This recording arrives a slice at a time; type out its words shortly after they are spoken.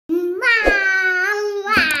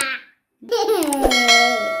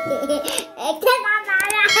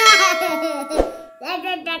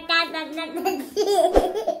I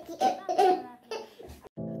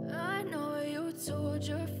know you told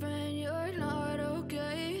your friend you're not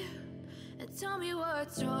okay, and tell me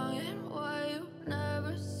what's wrong and why you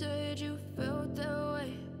never said you felt that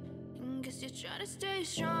way. And guess you're trying to stay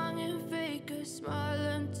strong and fake a smile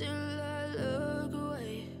until I look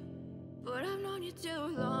away. But I've known you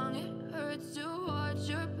too long, it hurts to watch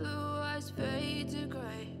your blue eyes fade to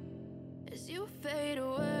gray as you fade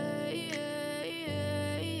away,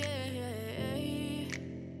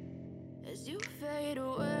 as you fade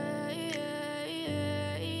away.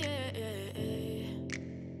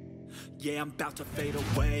 Yeah, I'm about to fade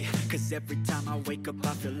away, cause every time I wake up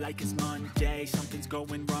I feel like it's Monday. Something's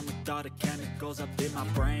going wrong with all the chemicals up in my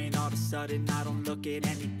brain. All of a sudden I don't look at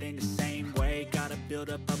anything the same way. Got a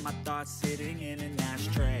buildup of my thoughts sitting in an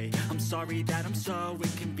ashtray. I'm sorry that I'm so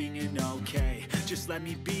inconvenient, okay. Just let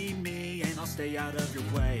me be me and I'll stay out of your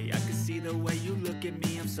way. I can see the way you look at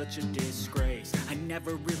me, I'm such a disgrace. I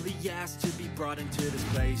never really asked to be brought into this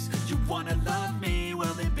place. You wanna love me?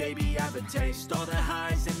 Well then baby I have a taste. All the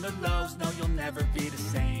highs and the lows, no you'll never be the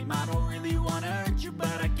same. I don't really wanna hurt you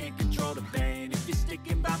but I can't control the pain. If you're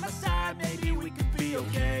sticking by my side maybe we could be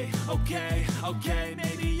okay. Okay,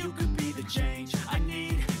 maybe you could be the change I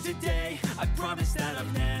need today. I promise that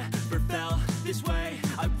I've never felt this way.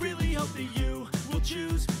 I really hope that you will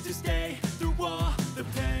choose to stay through all the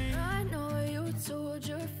pain. I know you told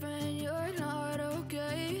your friend you're not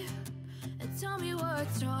okay, and tell me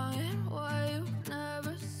what's wrong and why you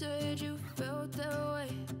never said you felt that way.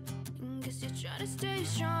 And guess you're trying to stay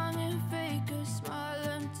strong and fake a smile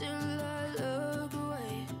until I look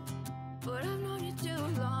away. But I've known you too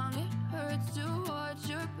long, it hurts to watch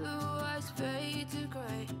your blue eyes fade to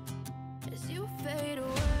gray as you fade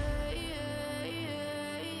away,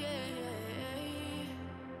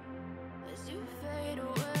 as you fade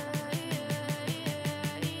away,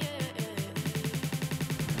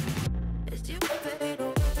 as you fade away.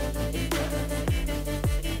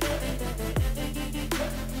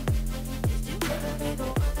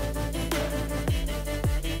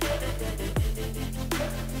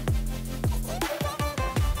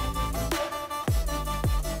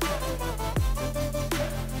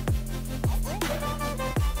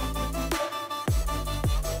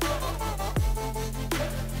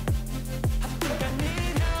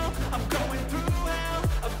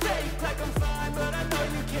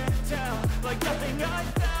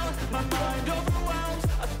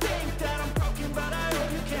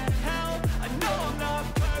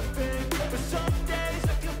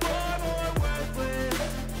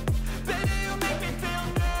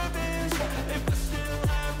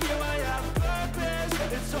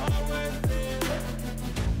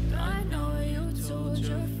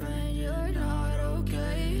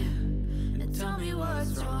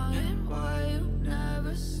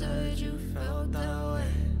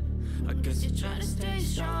 You're trying to stay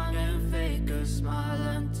strong and fake a smile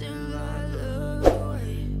until I look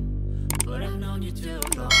away. But I've known you too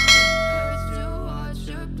long, it hurts to watch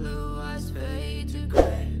your blue eyes fade to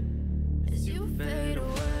gray as you fade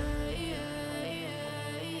away,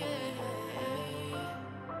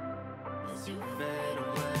 as you fade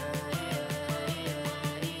away,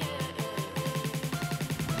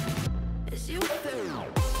 as you fade away.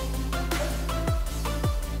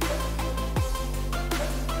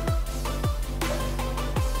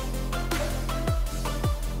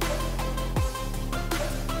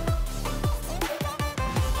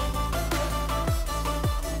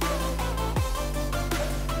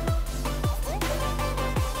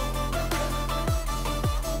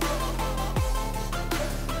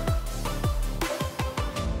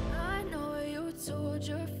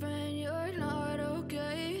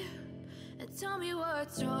 Tell me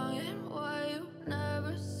what's wrong and why you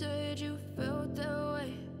never said you felt that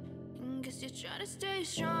way. And guess you're trying to stay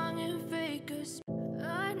strong and fake a smile.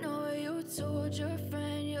 I know you told your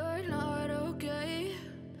friend you're not okay,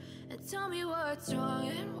 and tell me what's wrong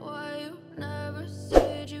and why you never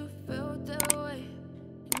said you felt that way.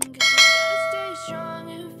 And guess you're trying to stay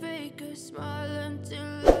strong and fake a smile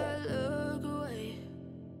until I look away.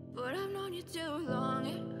 But I've known you too long,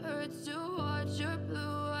 it hurts to watch your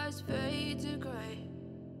blue eyes fade to gray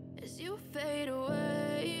as you fade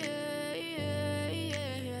away,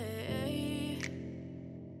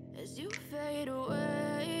 as you fade away.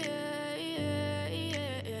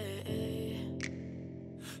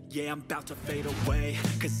 Yeah, I'm about to fade away,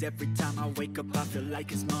 cause every time I wake up I feel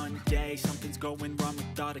like it's Monday. Something's going wrong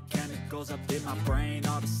with all the chemicals up in my brain.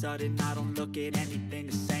 All of a sudden I don't look at anything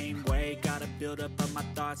the same way. way. Got a buildup of my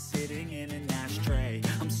thoughts sitting in an ashtray.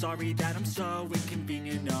 I'm sorry that I'm so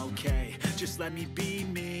inconvenient, okay. Just let me be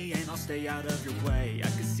me and I'll stay out of your way. I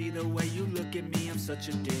can see the way you look at me, I'm such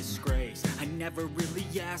a disgrace. I never really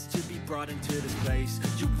asked to be brought into this place.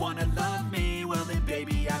 You wanna love me? Well then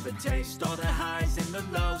baby, have a taste. All the highs and the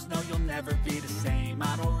lows, no you'll never be the same.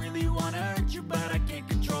 I don't really wanna hurt you, but I can't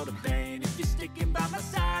control the pain. If you're sticking by my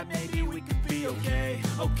side, maybe we could be okay.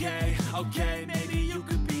 Okay, maybe you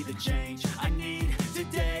could be the change I need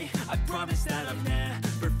today. I promise that I've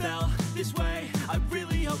never felt this way. I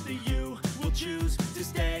really hope that you will choose to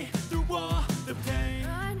stay through all the pain.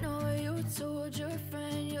 I know you told your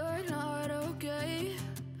friend you're not okay,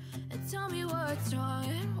 and tell me what's wrong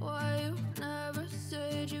and why you never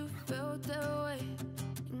said you felt that way.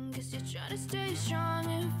 Guess you're trying to stay strong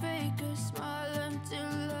and fake a smile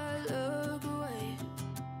until I look away.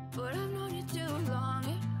 But I've known you too long,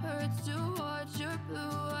 it hurts to watch your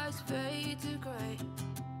blue eyes fade to gray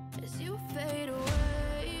as you fade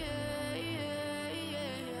away.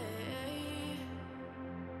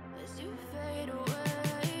 As you fade away.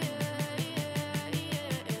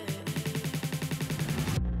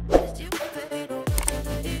 As you fade away.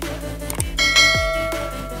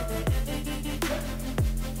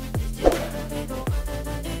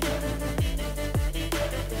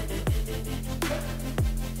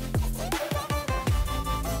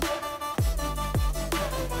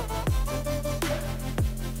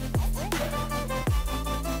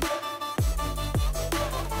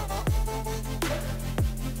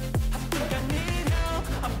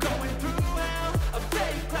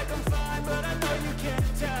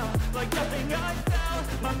 Like nothing I felt,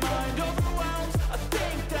 my mind overwhelms. I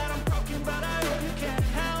think that I'm broken, but I hope you can't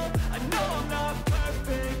help. I know I'm not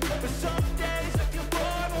perfect, but some days I feel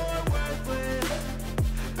far more worthless.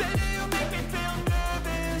 Baby, you make me feel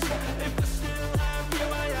nervous. If I still have you,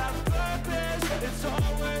 I have purpose. It's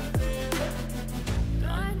all worth it.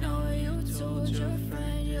 I know you told your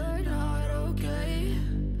friend you're not okay,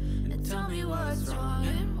 and tell me what's wrong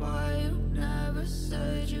and why you never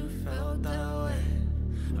said you felt that way.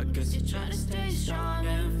 I guess you're trying to stay strong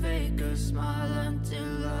and fake a smile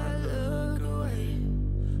until I look away.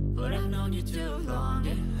 But I've known you too long,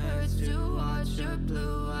 it hurts to watch your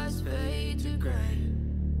blue eyes fade to gray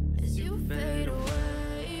as you fade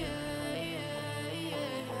away.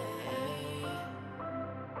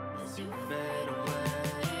 As you fade away.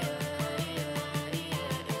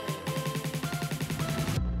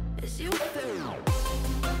 As you fade away.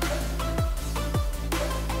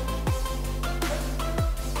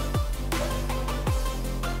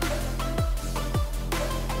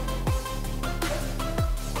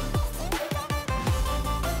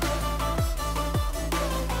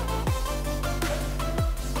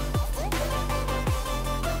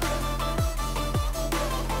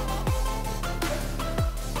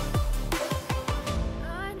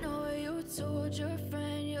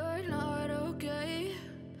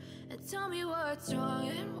 Tell me what's wrong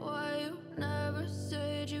and why you never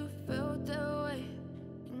said you felt that way.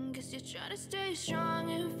 Guess you're trying to stay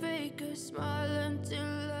strong and fake a smile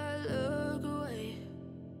until I look away.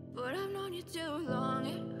 But I've known you too long,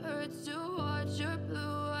 it hurts to watch your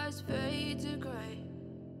blue eyes fade to gray.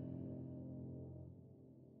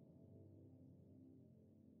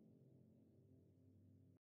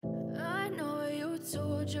 I know you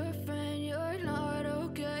told your friend you're not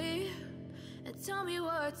okay, and tell me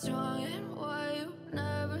what's wrong and why you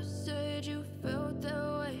never said you felt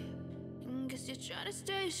that way. Guess you're trying to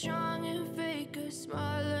stay strong and fake a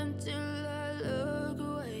smile until I look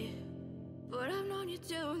away. But I've known you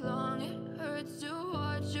too long, it hurts to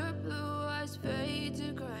watch your blue eyes fade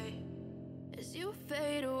to gray as you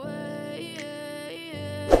fade away.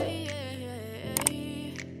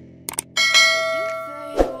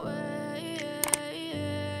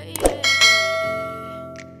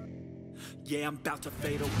 Yeah, I'm about to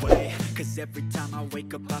fade away, cause every time I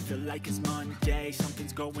wake up I feel like it's Monday.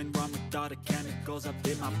 Something's going wrong with all the chemicals up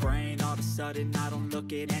in my brain. All of a sudden I don't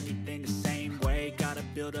look at anything the same way. Got a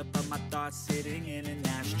buildup of my thoughts sitting in an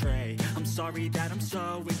ashtray. I'm sorry that I'm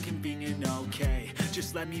so inconvenient, okay.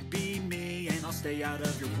 Just let me be me and I'll stay out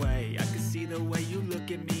of your way. I can see the way you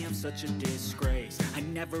look at me, I'm such a disgrace. I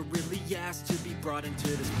never really asked to be brought into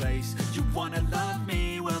this place. You wanna love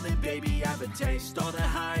me? Well then baby, have a taste. All the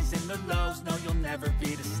highs and the lows, no you'll never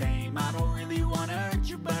be the same. I don't really wanna hurt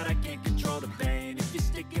you, but I can't control the pain. If you're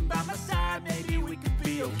sticking by my side, maybe we could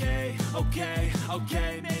be okay.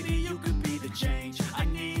 Okay, maybe you could